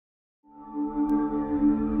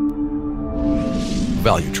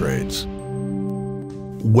Valutrades.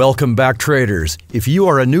 Welcome back, traders. If you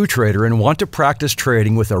are a new trader and want to practice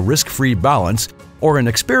trading with a risk-free balance, or an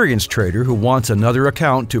experienced trader who wants another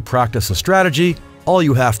account to practice a strategy, all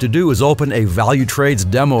you have to do is open a Valutrades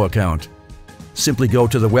demo account. Simply go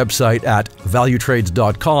to the website at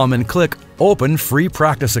valutrades.com and click Open Free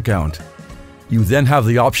Practice Account. You then have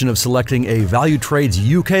the option of selecting a Valutrades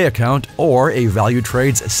UK account or a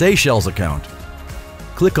Valutrades Seychelles account.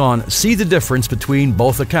 Click on See the difference between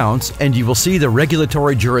both accounts and you will see the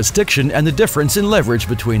regulatory jurisdiction and the difference in leverage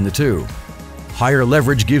between the two. Higher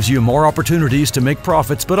leverage gives you more opportunities to make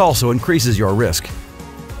profits but also increases your risk.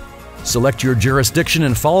 Select your jurisdiction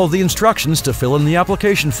and follow the instructions to fill in the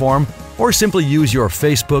application form, or simply use your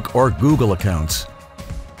Facebook or Google accounts.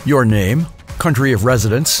 Your name, country of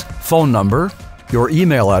residence, phone number, your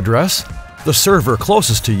email address, the server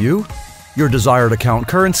closest to you, your desired account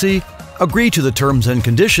currency, agree to the terms and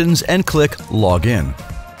conditions, and click Login.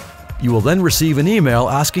 You will then receive an email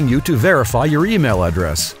asking you to verify your email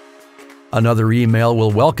address. Another email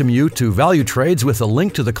will welcome you to Valutrades with a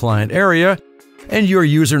link to the client area and your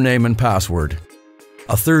username and password.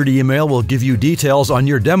 A third email will give you details on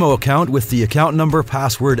your demo account with the account number,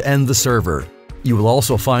 password, and the server. You will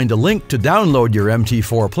also find a link to download your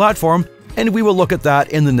MT4 platform, and we will look at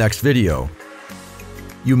that in the next video.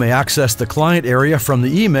 You may access the client area from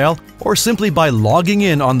the email or simply by logging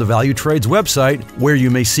in on the Valutrades website, where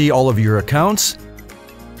you may see all of your accounts,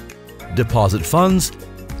 deposit funds,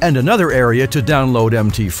 and another area to download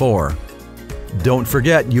MT4. Don't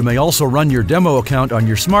forget, you may also run your demo account on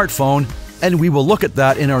your smartphone, and we will look at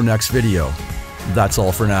that in our next video. That's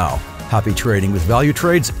all for now. Happy trading with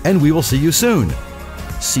Valutrades, and we will see you soon.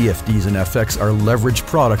 CFDs and FX are leveraged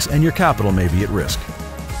products and your capital may be at risk.